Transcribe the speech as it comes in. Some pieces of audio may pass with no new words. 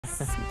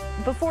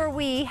Before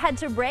we head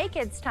to break,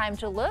 it's time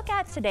to look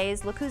at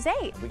today's Look Who's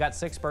 8. We got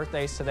 6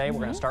 birthdays today. We're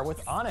going to start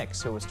with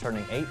Onyx, who is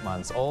turning 8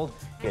 months old.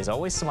 He is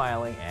always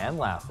smiling and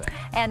laughing.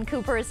 And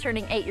Cooper is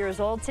turning 8 years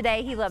old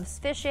today. He loves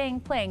fishing,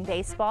 playing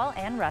baseball,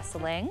 and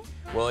wrestling.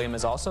 William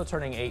is also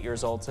turning 8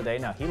 years old today.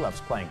 Now he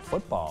loves playing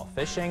football,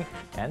 fishing,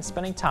 and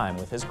spending time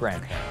with his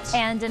grandparents.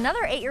 And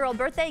another 8-year-old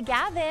birthday,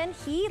 Gavin.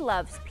 He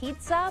loves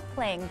pizza,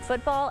 playing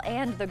football,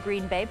 and the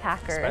Green Bay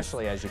Packers.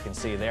 Especially as you can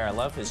see there. I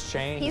love his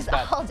chain. He's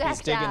all decked He's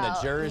digging out.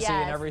 the jersey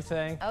and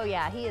everything. Oh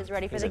yeah, he is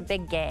ready for the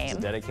big game. He's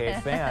a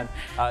dedicated fan.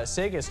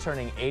 Sig is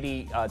turning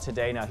 80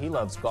 today. Now he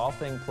loves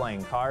golfing,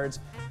 playing cards,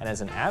 and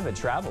is an avid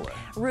traveler.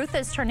 Ruth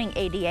is turning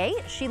 88.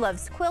 She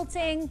loves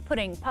quilting,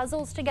 putting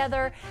puzzles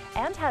together,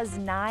 and has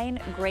 9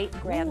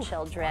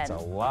 great-grandchildren.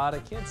 That's a lot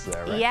of kids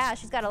there, right? Yeah,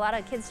 she's got a lot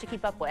of kids to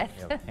keep up with.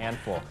 A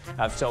handful.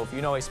 So if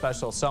you know a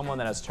special someone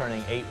that is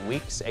turning 8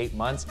 weeks, 8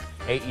 months,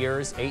 8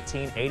 years,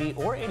 18, 80,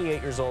 or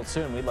 88 years old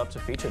soon, we'd love to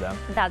feature them.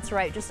 That's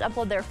right. Just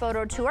upload their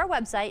photo to our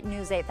website,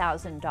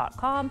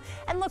 news8000.com,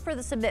 and look for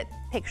the Submit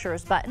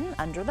Pictures button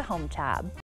under the Home tab.